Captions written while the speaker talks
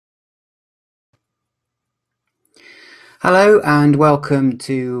Hello and welcome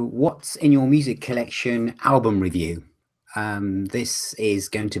to What's in Your Music Collection album review. This is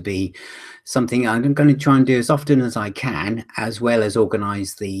going to be something I'm going to try and do as often as I can, as well as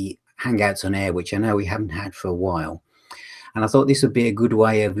organise the Hangouts on Air, which I know we haven't had for a while. And I thought this would be a good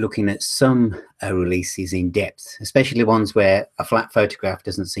way of looking at some releases in depth, especially ones where a flat photograph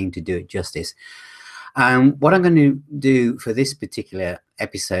doesn't seem to do it justice. What I'm going to do for this particular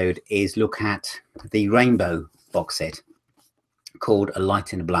episode is look at the Rainbow box set, called A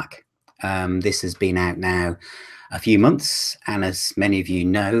Light in the Black. This has been out now a few months, and as many of you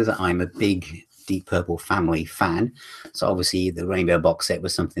know, that I'm a big Deep Purple family fan, so obviously the Rainbow box set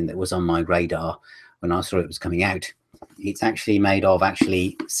was something that was on my radar when I saw it was coming out. It's actually made of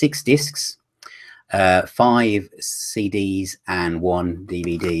 6 discs, 5 CDs and 1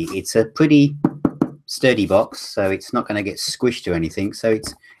 DVD. It's a pretty sturdy box, so it's not going to get squished or anything, so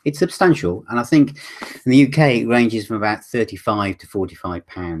it's substantial, and I think in the UK it ranges from about 35 to 45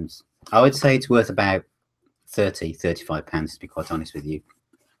 pounds. I would say it's worth about 35 pounds, to be quite honest with you.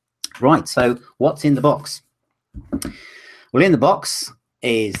 Right, so what's in the box? Well, in the box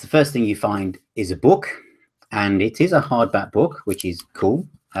is, the first thing you find is a book, and it is a hardback book, which is cool,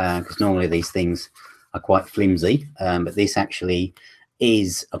 because normally these things are quite flimsy, but this actually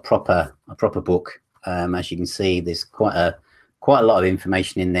is a proper book. As you can see, there's quite a lot of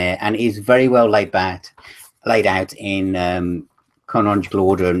information in there, and it is very well laid out in chronological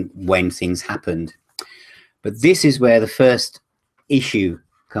order and when things happened. But this is where the first issue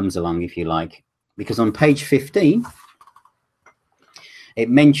comes along, if you like, because on page 15 it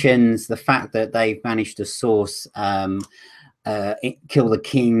mentions the fact that they've managed to source Kill the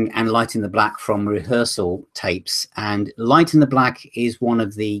King and Light in the Black from rehearsal tapes, and Light in the Black is one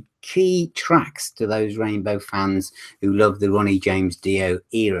of the key tracks to those Rainbow fans who love the Ronnie James Dio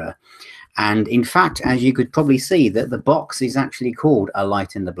era. And in fact, as you could probably see, that the box is actually called A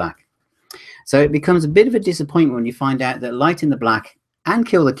Light in the Black. So it becomes a bit of a disappointment when you find out that Light in the Black and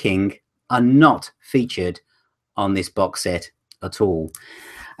Kill the King are not featured on this box set at all.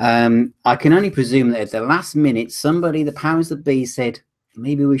 I can only presume that at the last minute, somebody, the powers that be, said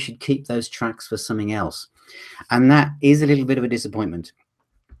maybe we should keep those tracks for something else, and that is a little bit of a disappointment.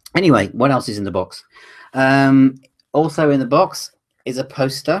 Anyway, what else is in the box? Also in the box is a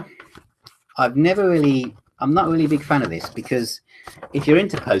poster. I'm not really a big fan of this, because if you're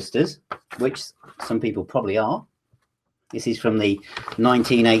into posters, which some people probably are, this is from the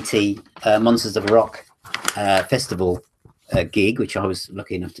 1980 Monsters of Rock festival gig, which I was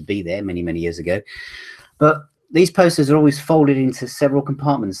lucky enough to be there many years ago. But these posters are always folded into several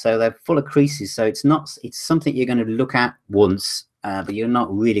compartments, so they're full of creases, so it's something you're going to look at once, but you're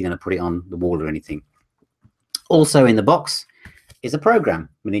not really going to put it on the wall or anything. Also in the box is a program,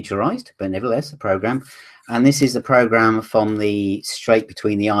 miniaturized, but nevertheless a program, and this is the program from the Straight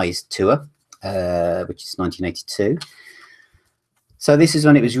Between the Eyes tour, which is 1982. So this is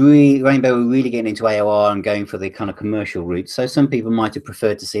when it was Rainbow were really getting into AOR and going for the kind of commercial route. So some people might have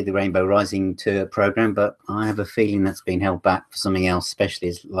preferred to see the Rainbow Rising tour program, but I have a feeling that's been held back for something else, especially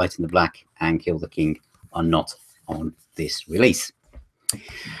as Light in the Black and Kill the King are not on this release.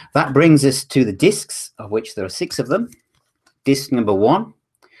 That brings us to the discs, of which there are 6 of them. Disc number 1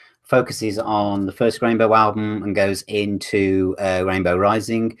 focuses on the first Rainbow album and goes into Rainbow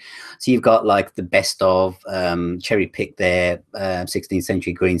Rising. So you've got like the best of, cherry picked there, 16th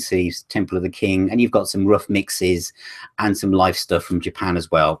Century Green Sleeves, Temple of the King, and you've got some rough mixes and some live stuff from Japan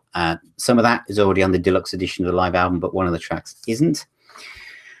as well. Some of that is already on the deluxe edition of the live album, but one of the tracks isn't.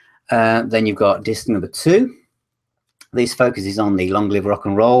 Then you've got disc number 2. This focuses on the Long Live Rock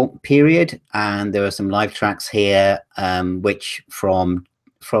and Roll period, and there are some live tracks here, which from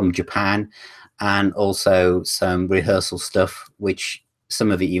Japan, and also some rehearsal stuff, which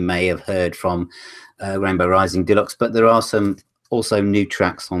some of it you may have heard from Rainbow Rising Deluxe, but there are some also new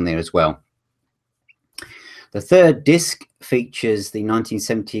tracks on there as well. The third disc features the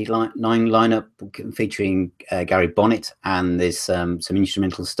 1979 lineup featuring Gary Bonnet, and there's some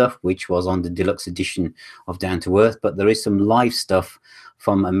instrumental stuff which was on the deluxe edition of Down to Earth, but there is some live stuff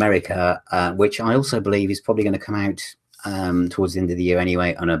from America, which I also believe is probably going to come out towards the end of the year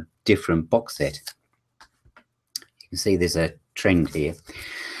anyway on a different box set. You can see there's a trend here.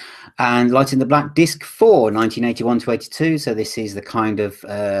 And Light in the Black disc 4, 1981 to 82. So this is the kind of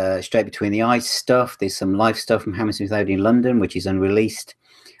Straight Between the Eyes stuff. There's some live stuff from Hammersmith Odeon London, which is unreleased,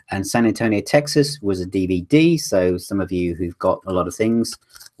 and San Antonio, Texas was a DVD. So some of you who've got a lot of things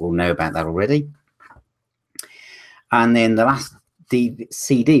will know about that already. And then the last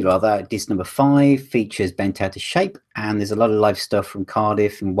CD, disc number 5, features Bent Out of Shape, and there's a lot of live stuff from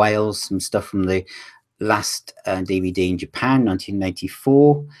Cardiff and Wales, some stuff from the last DVD in Japan,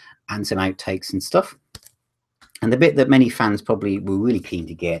 1984, and some outtakes and stuff. And the bit that many fans probably were really keen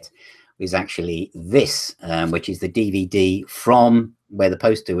to get was actually this, which is the DVD from where the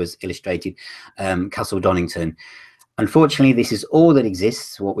poster was illustrated, Castle Donington. Unfortunately, this is all that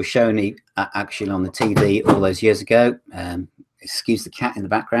exists. What was shown actually on the TV all those years ago. Excuse the cat in the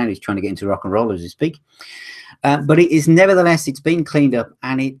background, he's trying to get into rock and roll as we speak. But it is nevertheless, it's been cleaned up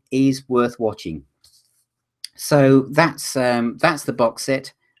and it is worth watching. So that's the box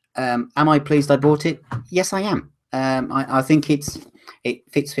set. Am I pleased I bought it? Yes, I am. I think it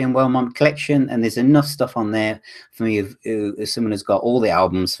fits in well my collection, and there's enough stuff on there for me as someone who's got all the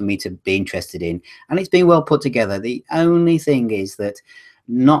albums for me to be interested in, and it's been well put together. The only thing is that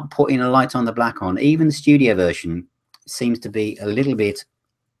not putting a light on the black on, even the studio version, seems to be a little bit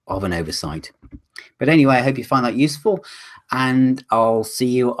of an oversight. But anyway, I hope you find that useful, and I'll see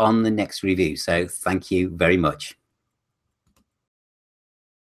you on the next review. So thank you very much.